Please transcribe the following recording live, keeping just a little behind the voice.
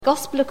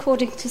Gospel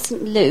according to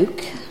St.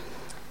 Luke,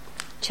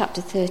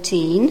 chapter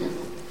 13,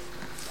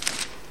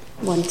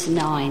 1 to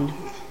 9.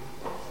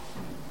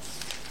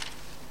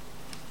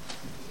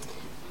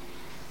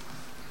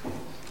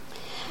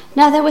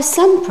 Now there were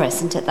some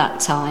present at that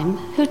time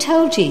who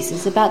told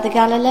Jesus about the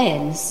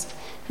Galileans,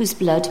 whose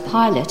blood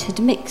Pilate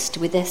had mixed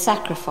with their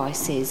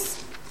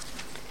sacrifices.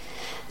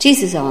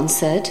 Jesus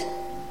answered,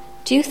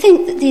 "Do you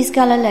think that these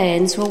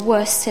Galileans were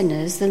worse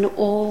sinners than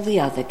all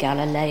the other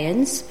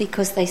Galileans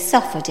because they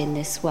suffered in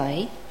this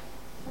way?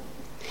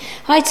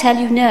 I tell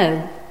you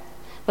no,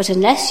 but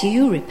unless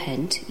you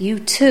repent, you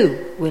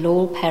too will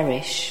all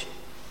perish.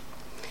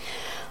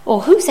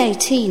 Or who's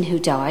 18 who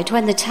died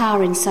when the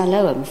tower in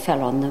Siloam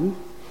fell on them?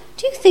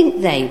 Do you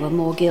think they were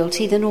more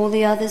guilty than all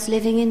the others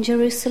living in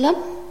Jerusalem?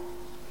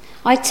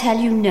 I tell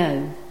you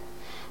no,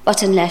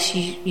 but unless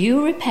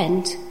you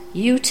repent,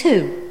 you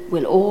too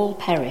will all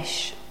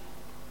perish."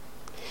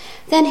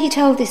 Then he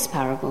told this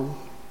parable.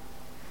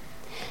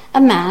 A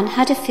man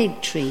had a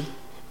fig tree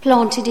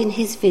planted in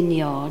his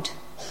vineyard,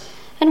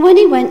 and when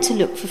he went to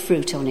look for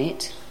fruit on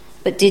it,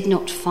 but did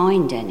not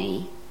find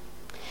any,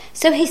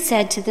 so he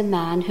said to the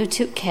man who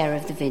took care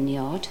of the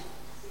vineyard,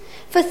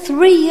 "For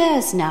 3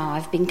 years now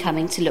I've been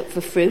coming to look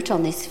for fruit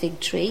on this fig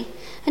tree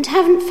and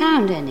haven't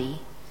found any.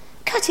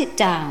 Cut it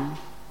down.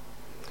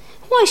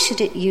 Why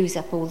should it use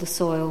up all the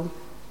soil?"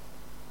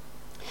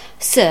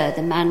 "Sir,"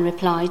 the man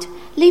replied,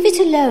 "leave it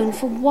alone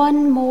for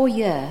 1 more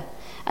year,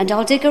 and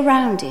I'll dig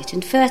around it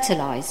and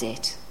fertilise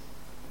it.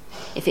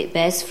 If it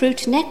bears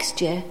fruit next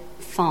year,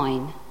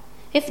 fine.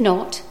 If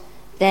not,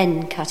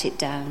 then cut it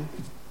down."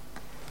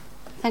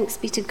 Thanks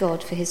be to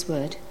God for his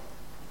word.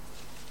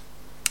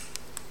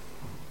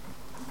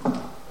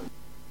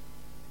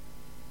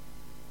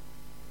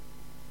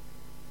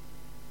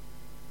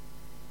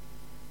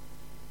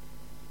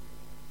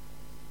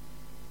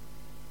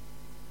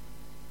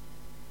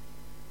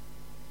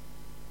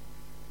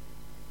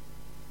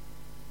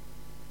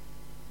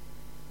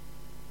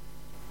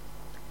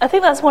 I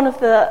think that's one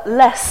of the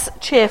less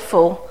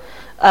cheerful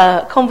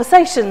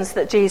conversations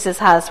that Jesus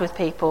has with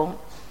people.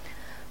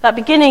 That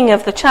beginning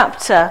of the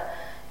chapter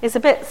is a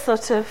bit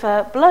sort of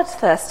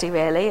bloodthirsty,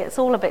 really. It's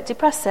all a bit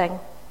depressing.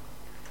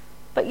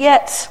 But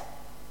yet,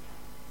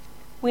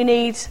 we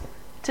need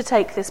to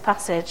take this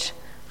passage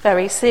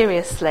very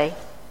seriously.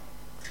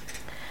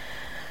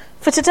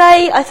 For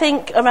today, I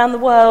think around the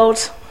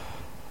world,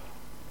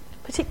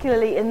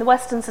 particularly in the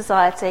Western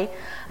society,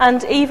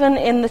 and even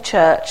in the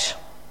church,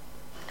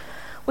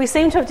 we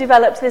seem to have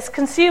developed this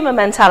consumer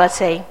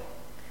mentality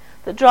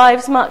that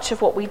drives much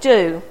of what we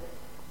do.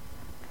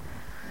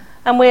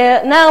 And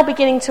we're now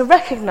beginning to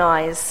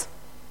recognise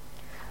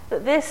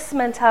that this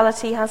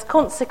mentality has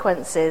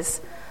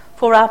consequences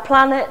for our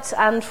planet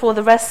and for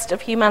the rest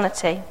of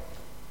humanity.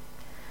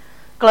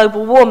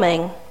 Global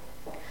warming,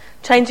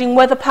 changing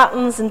weather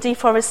patterns and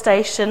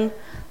deforestation,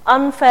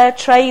 unfair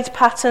trade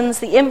patterns,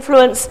 the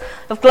influence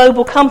of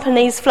global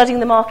companies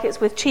flooding the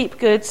markets with cheap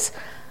goods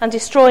and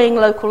destroying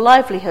local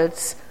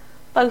livelihoods,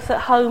 both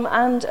at home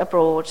and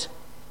abroad.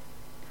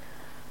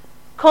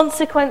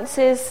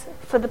 Consequences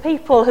for the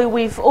people who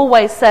we've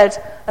always said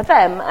are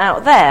them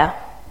out there,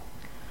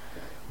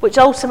 which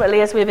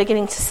ultimately, as we're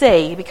beginning to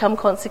see, become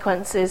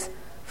consequences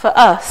for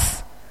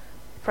us,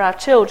 for our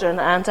children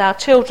and our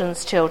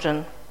children's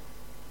children.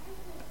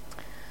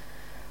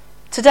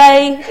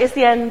 Today is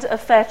the end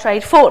of Fair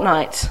Trade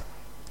Fortnight,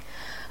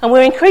 and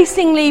we're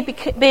increasingly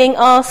being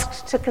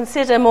asked to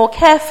consider more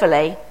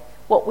carefully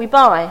what we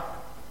buy.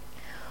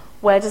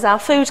 Where does our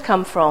food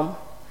come from?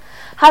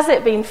 Has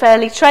it been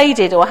fairly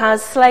traded, or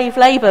has slave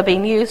labour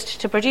been used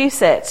to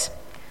produce it?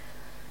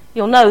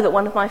 You'll know that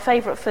one of my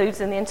favourite foods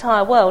in the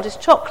entire world is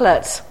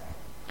chocolate.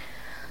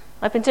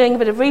 I've been doing a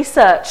bit of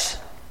research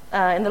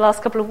in the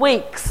last couple of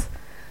weeks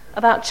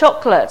about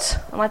chocolate,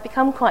 and I've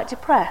become quite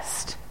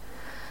depressed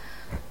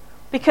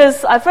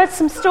because I've read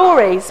some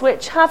stories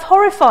which have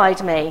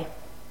horrified me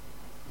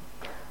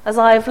as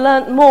I've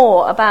learnt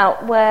more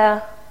about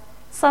where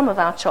some of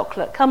our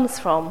chocolate comes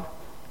from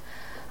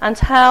and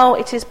how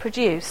it is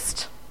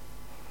produced.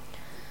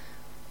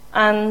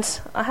 And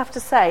I have to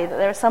say that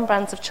there are some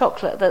brands of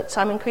chocolate that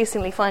I'm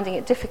increasingly finding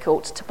it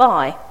difficult to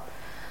buy,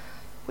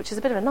 which is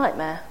a bit of a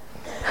nightmare.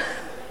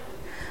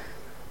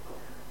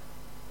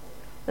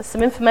 There's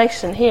some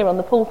information here on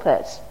the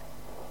pulpit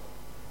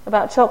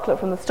about chocolate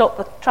from the Stop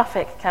the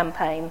Traffic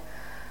campaign,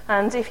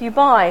 and if you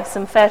buy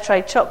some fair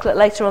trade chocolate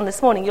later on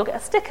this morning, you'll get a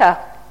sticker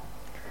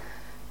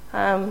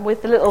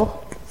with the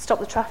little Stop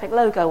the Traffic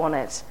logo on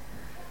it,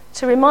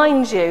 to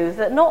remind you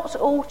that not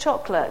all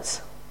chocolate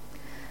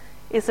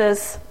is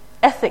as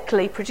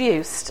ethically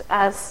produced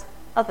as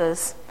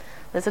others.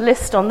 There's a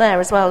list on there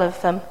as well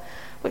of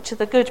which are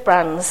the good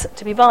brands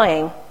to be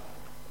buying.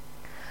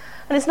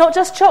 And it's not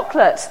just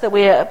chocolate that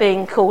we are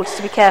being called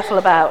to be careful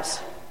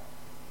about.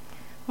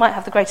 Might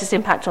have the greatest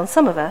impact on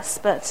some of us,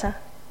 but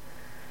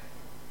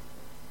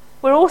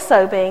we're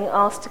also being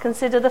asked to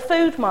consider the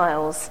food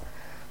miles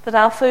that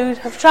our food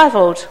have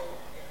travelled.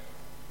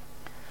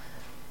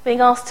 Being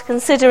asked to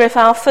consider if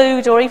our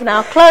food or even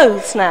our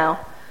clothes now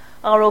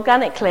are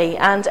organically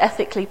and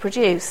ethically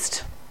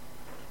produced.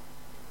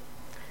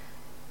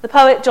 The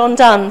poet John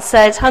Donne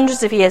said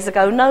hundreds of years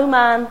ago, "No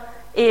man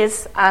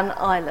is an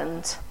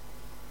island."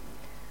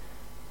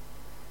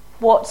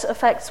 What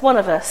affects one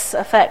of us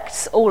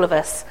affects all of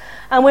us.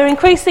 And we're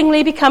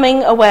increasingly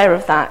becoming aware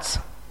of that.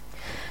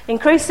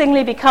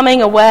 Increasingly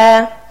becoming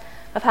aware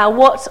of how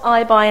what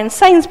I buy in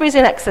Sainsbury's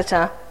in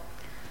Exeter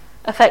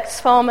affects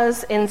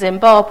farmers in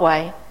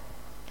Zimbabwe,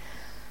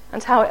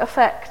 and how it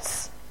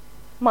affects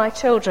my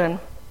children,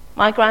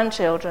 my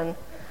grandchildren,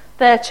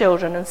 their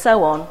children, and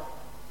so on.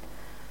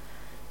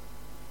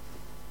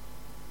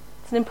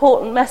 It's an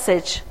important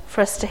message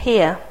for us to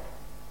hear.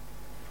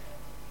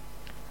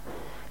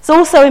 It's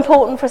also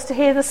important for us to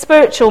hear the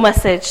spiritual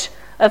message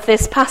of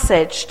this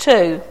passage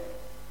too.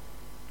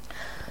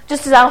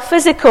 Just as our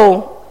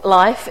physical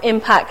life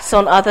impacts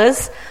on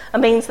others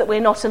and means that we're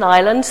not an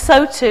island,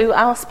 so too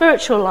our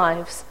spiritual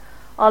lives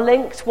are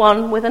linked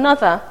one with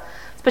another.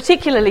 It's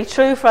particularly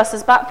true for us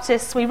as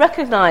Baptists. We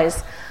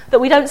recognise that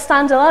we don't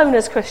stand alone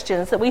as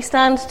Christians, that we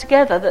stand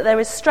together, that there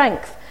is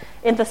strength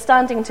in the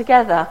standing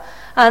together,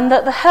 and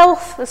that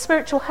the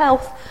spiritual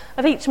health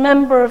of each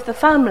member of the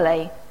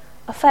family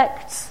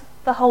affects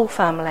the whole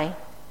family.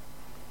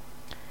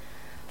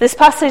 This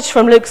passage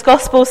from Luke's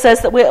Gospel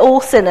says that we're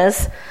all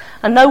sinners,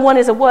 and no one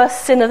is a worse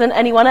sinner than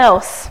anyone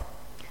else.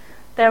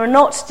 There are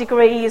not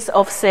degrees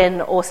of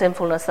sin or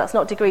sinfulness. That's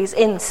not degrees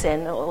in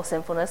sin or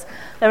sinfulness.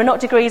 There are not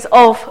degrees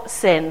of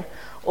sin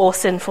or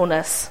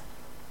sinfulness.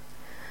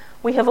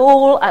 We have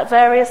all, at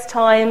various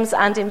times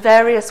and in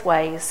various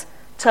ways,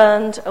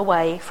 turned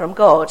away from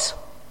God.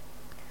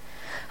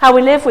 How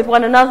we live with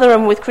one another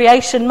and with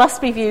creation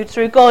must be viewed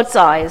through God's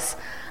eyes,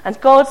 and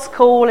God's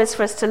call is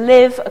for us to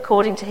live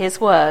according to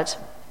his word.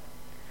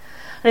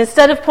 And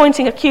instead of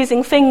pointing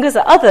accusing fingers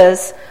at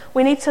others,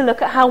 we need to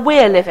look at how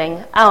we're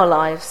living our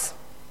lives.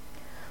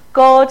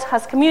 God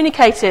has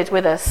communicated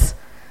with us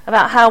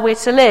about how we're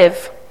to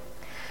live.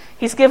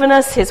 He's given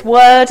us his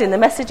word in the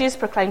messages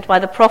proclaimed by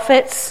the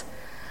prophets,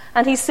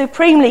 and he's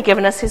supremely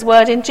given us his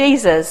word in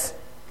Jesus,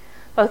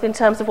 both in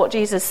terms of what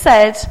Jesus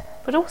said,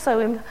 but also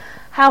in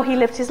how he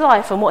lived his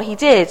life and what he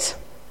did.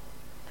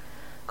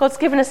 God's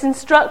given us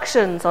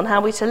instructions on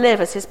how we're to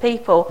live as his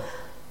people.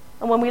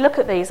 And when we look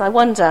at these, I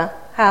wonder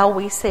how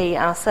we see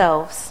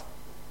ourselves.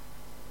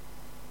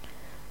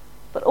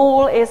 But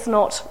all is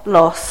not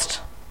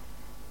lost.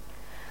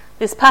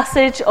 This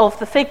passage of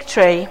the fig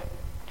tree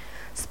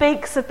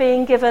speaks of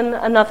being given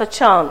another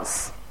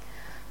chance.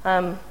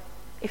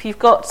 If you've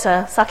got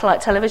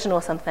satellite television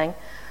or something,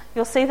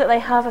 you'll see that they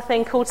have a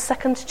thing called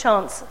Second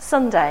Chance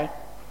Sunday.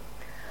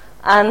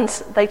 And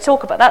they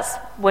talk about, that's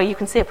where you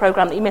can see a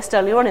programme that you missed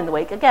earlier on in the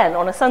week, again,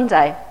 on a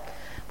Sunday.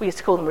 We used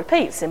to call them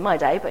repeats in my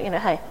day, but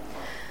hey.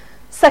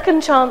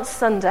 Second Chance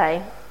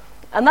Sunday.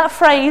 And that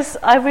phrase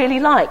I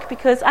really like,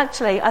 because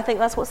actually I think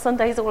that's what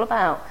Sunday's all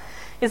about.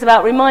 It's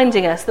about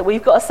reminding us that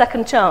we've got a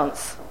second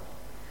chance.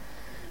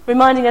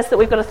 Reminding us that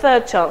we've got a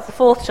third chance, a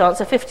fourth chance,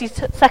 a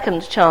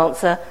 52nd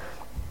chance, a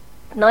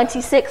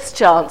 96th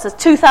chance, a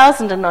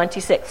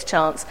 2096th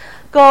chance.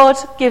 God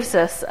gives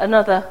us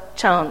another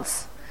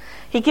chance.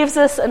 He gives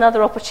us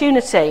another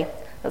opportunity.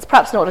 That's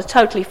perhaps not a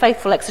totally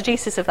faithful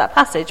exegesis of that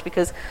passage,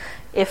 because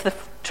if the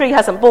tree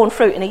hasn't borne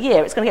fruit in a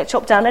year, it's going to get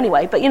chopped down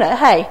anyway. But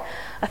hey,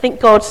 I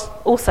think God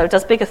also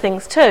does bigger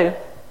things too.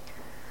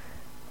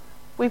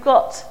 We've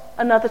got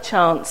another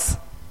chance.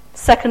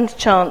 Second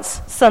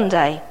Chance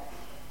Sunday.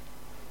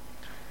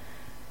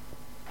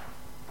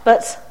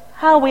 But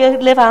how we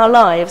live our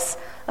lives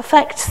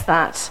affects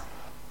that.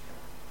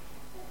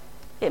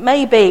 It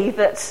may be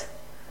that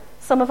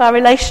some of our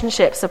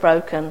relationships are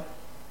broken.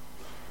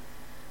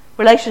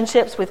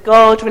 Relationships with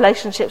God,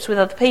 relationships with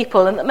other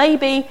people, and that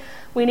maybe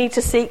we need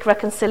to seek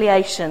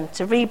reconciliation,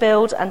 to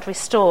rebuild and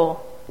restore.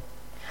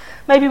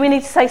 Maybe we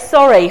need to say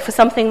sorry for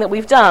something that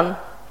we've done,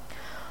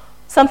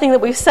 something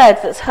that we've said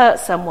that's hurt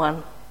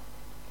someone.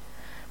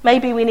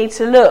 Maybe we need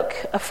to look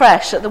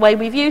afresh at the way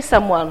we view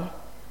someone.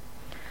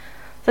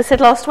 As I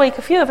said last week,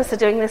 a few of us are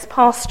doing this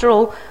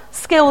pastoral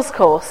skills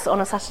course on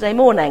a Saturday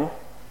morning.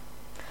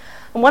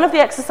 And one of the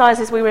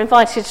exercises we were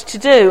invited to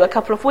do a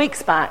couple of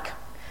weeks back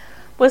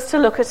was to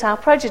look at our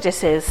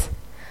prejudices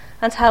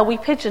and how we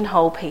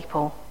pigeonhole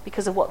people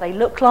because of what they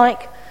look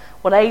like,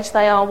 what age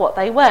they are, what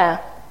they wear.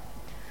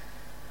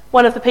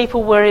 One of the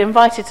people we were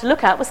invited to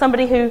look at was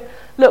somebody who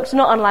looked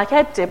not unlike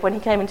Ed did when he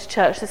came into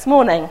church this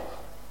morning.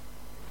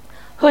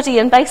 Hoodie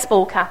and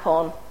baseball cap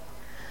on.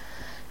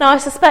 Now, I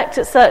suspect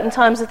at certain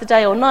times of the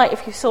day or night,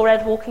 if you saw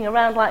Ed walking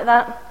around like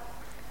that,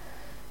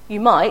 you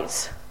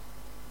might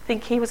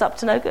think he was up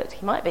to no good.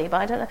 He might be,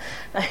 but I don't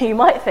know. You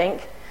might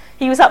think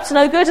he was up to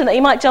no good and that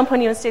he might jump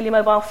on you and steal your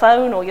mobile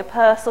phone or your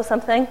purse or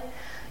something.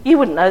 You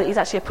wouldn't know that he's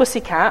actually a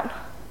pussycat,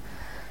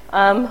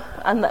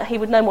 and that he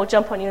would no more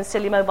jump on you and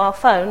steal your mobile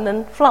phone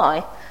than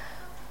fly.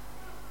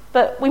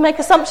 But we make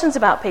assumptions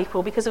about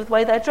people because of the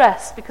way they're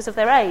dressed, because of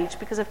their age,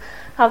 because of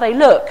how they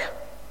look.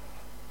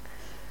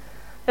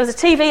 There was a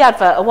TV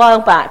advert a while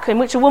back in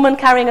which a woman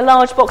carrying a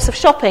large box of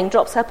shopping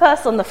drops her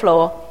purse on the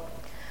floor.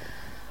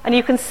 And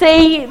you can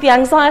see the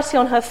anxiety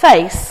on her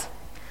face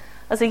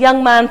as a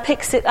young man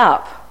picks it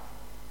up,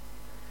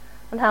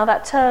 and how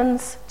that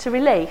turns to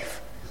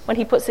relief when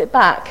he puts it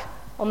back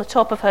on the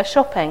top of her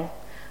shopping,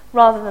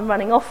 rather than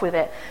running off with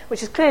it,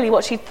 which is clearly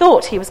what she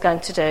thought he was going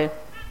to do.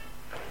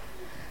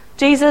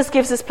 Jesus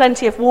gives us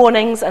plenty of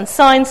warnings and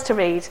signs to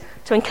read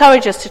to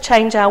encourage us to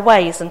change our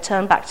ways and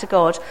turn back to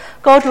God.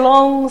 God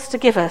longs to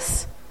give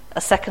us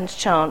a second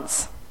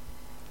chance.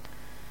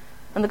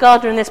 And the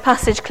gardener in this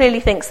passage clearly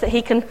thinks that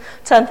he can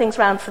turn things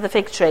round for the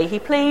fig tree. He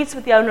pleads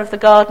with the owner of the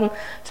garden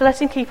to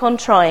let him keep on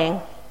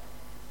trying.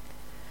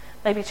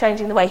 Maybe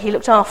changing the way he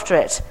looked after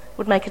it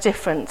would make a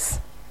difference.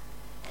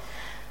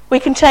 We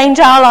can change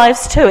our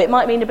lives too. It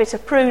might mean a bit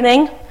of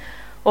pruning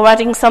or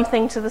adding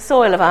something to the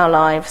soil of our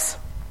lives.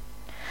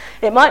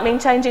 It might mean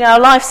changing our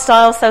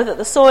lifestyle so that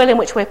the soil in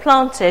which we're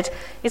planted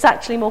is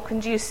actually more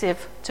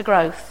conducive to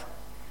growth.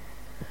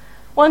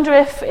 Wonder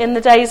if in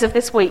the days of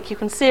this week you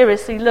can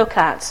seriously look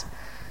at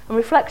and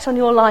reflect on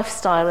your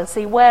lifestyle and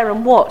see where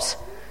and what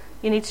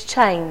you need to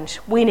change,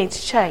 we need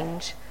to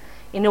change,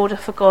 in order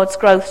for God's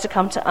growth to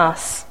come to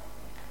us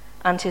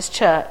and his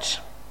church.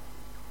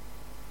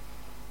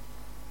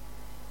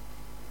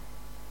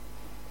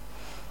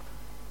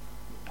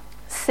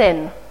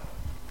 Sin.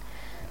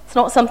 It's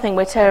not something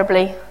we're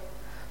terribly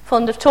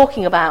fond of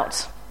talking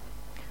about.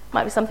 It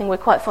might be something we're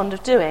quite fond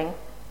of doing.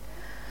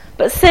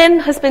 But sin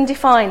has been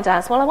defined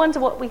as, well, I wonder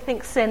what we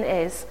think sin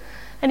is.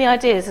 Any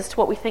ideas as to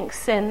what we think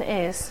sin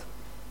is?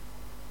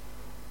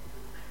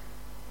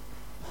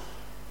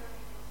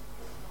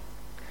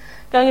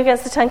 Going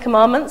against the Ten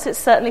Commandments, it's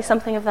certainly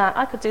something of that.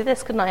 I could do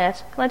this, couldn't I,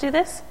 Ed? Can I do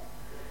this?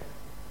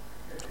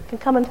 I can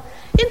come and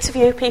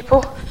interview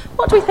people.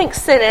 What do we think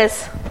sin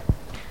is?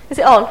 Is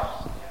it on?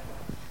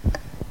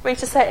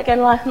 Rita, say it again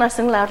nice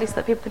and loudly so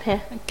that people can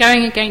hear.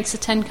 Going against the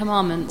Ten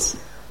Commandments.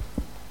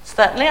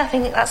 Certainly, I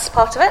think that's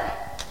part of it.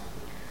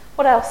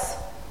 What else?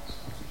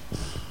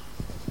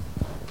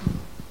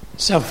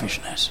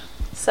 Selfishness.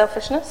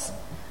 Selfishness.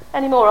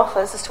 Any more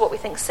offers as to what we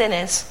think sin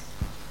is?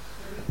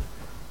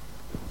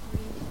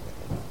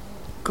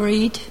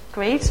 Greed.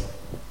 Greed.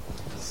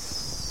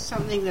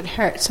 Something that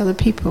hurts other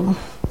people.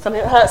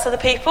 Something that hurts other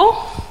people.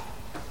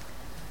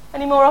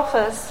 Any more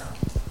offers?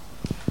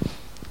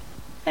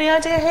 Any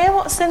idea here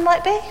what sin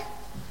might be?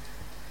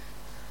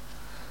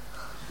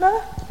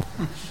 No?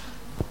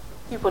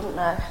 You wouldn't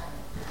know.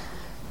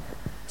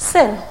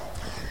 Sin.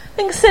 I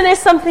think sin is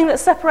something that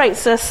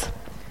separates us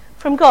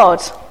from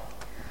God.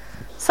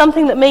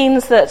 Something that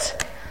means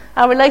that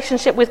our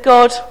relationship with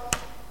God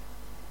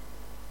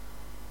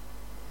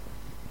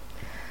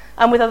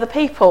and with other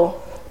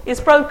people is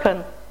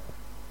broken.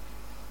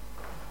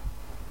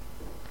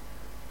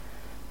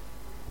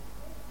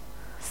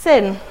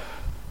 Sin.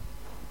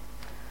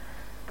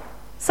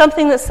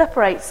 Something that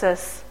separates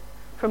us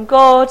from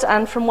God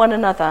and from one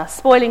another,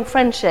 spoiling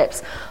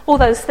friendships, all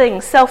those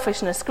things,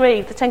 selfishness,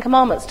 greed. The Ten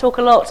Commandments talk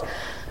a lot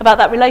about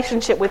that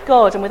relationship with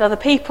God and with other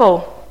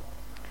people.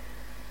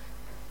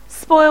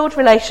 Spoiled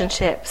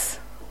relationships,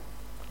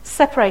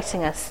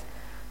 separating us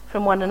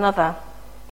from one another.